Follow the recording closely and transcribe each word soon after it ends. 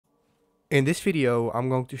In this video, I'm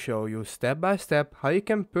going to show you step by step how you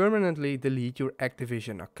can permanently delete your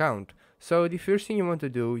Activision account. So the first thing you want to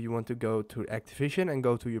do, you want to go to Activision and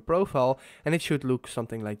go to your profile, and it should look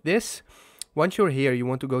something like this. Once you're here, you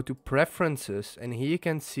want to go to preferences, and here you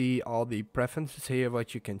can see all the preferences here,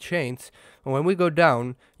 what you can change. And when we go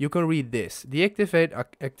down, you can read this: deactivate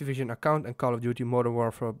Activision account and Call of Duty Modern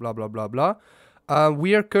Warfare, blah blah blah blah.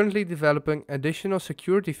 We are currently developing additional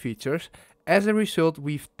security features. As a result,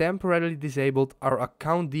 we've temporarily disabled our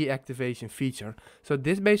account deactivation feature. So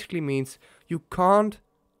this basically means you can't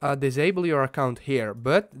disable your account here,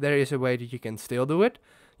 but there is a way that you can still do it.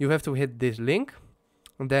 You have to hit this link,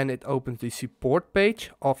 and then it opens the support page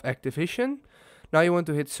of Activision. Now you want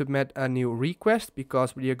to hit submit a new request,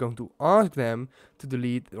 because we are going to ask them to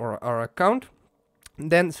delete our account.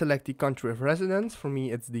 Then select the country of residence. For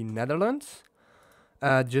me, it's the Netherlands.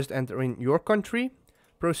 Just enter in your country.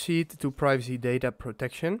 Proceed to privacy data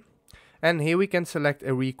protection, and here we can select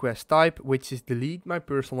a request type, which is delete my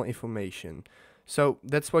personal information. So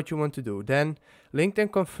that's what you want to do. Then linked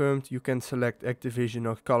and confirmed, you can select Activision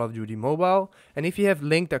or Call of Duty Mobile, and if you have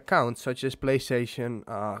linked accounts such as PlayStation,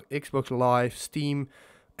 Xbox Live, Steam,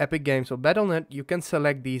 Epic Games or Battle.net, you can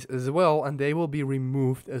select these as well, and they will be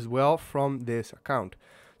removed as well from this account.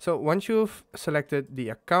 So once you've selected the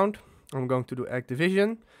account, I'm going to do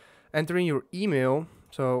Activision, enter in your email.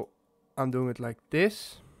 So I'm doing it like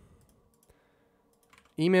this: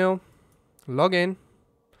 email, login,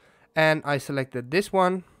 and I selected this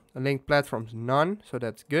one, linked platforms none, so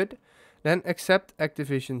that's good. Then accept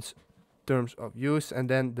Activision's terms of use, and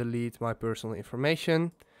then delete my personal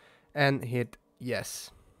information and hit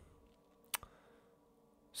yes.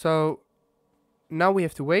 So now we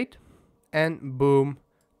have to wait, and boom,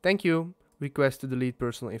 thank you, request to delete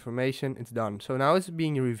personal information, it's done. So now it's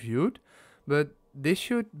being reviewed, but this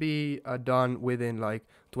should be done within like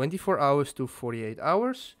 24 hours to 48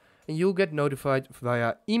 hours, and you'll get notified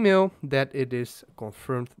via email that it is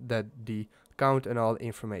confirmed that the account and all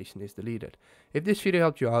information is deleted. If this video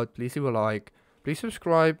helped you out, please leave a like, please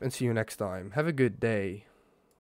subscribe, and see you next time. Have a good day.